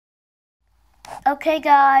Okay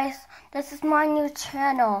guys, this is my new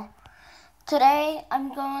channel. Today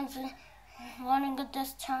I'm going to get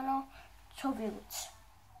this channel tribute.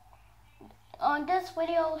 On this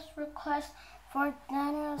video's request for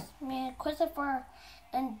Daniel's me Christopher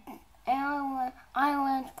and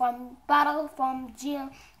Island from Battle from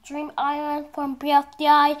Dream Island from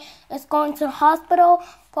bfdi is going to hospital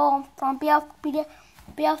from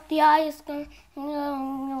bfdi is going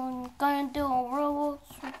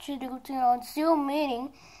to do a Zoom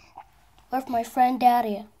meeting with my friend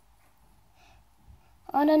Daddy.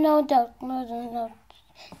 I didn't know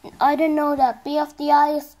that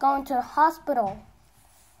bfdi is going to the hospital.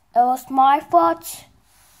 It was my fault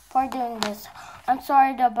for doing this. I'm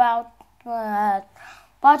sorry about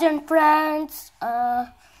budget friends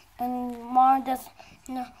and more this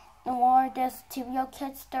TVO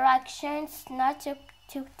Kids directions, not to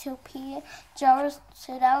P. Joe's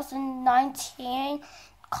 2019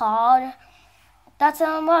 called. That's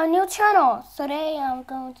my new channel. Today I'm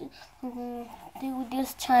going to do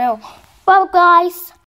this channel. Bye guys.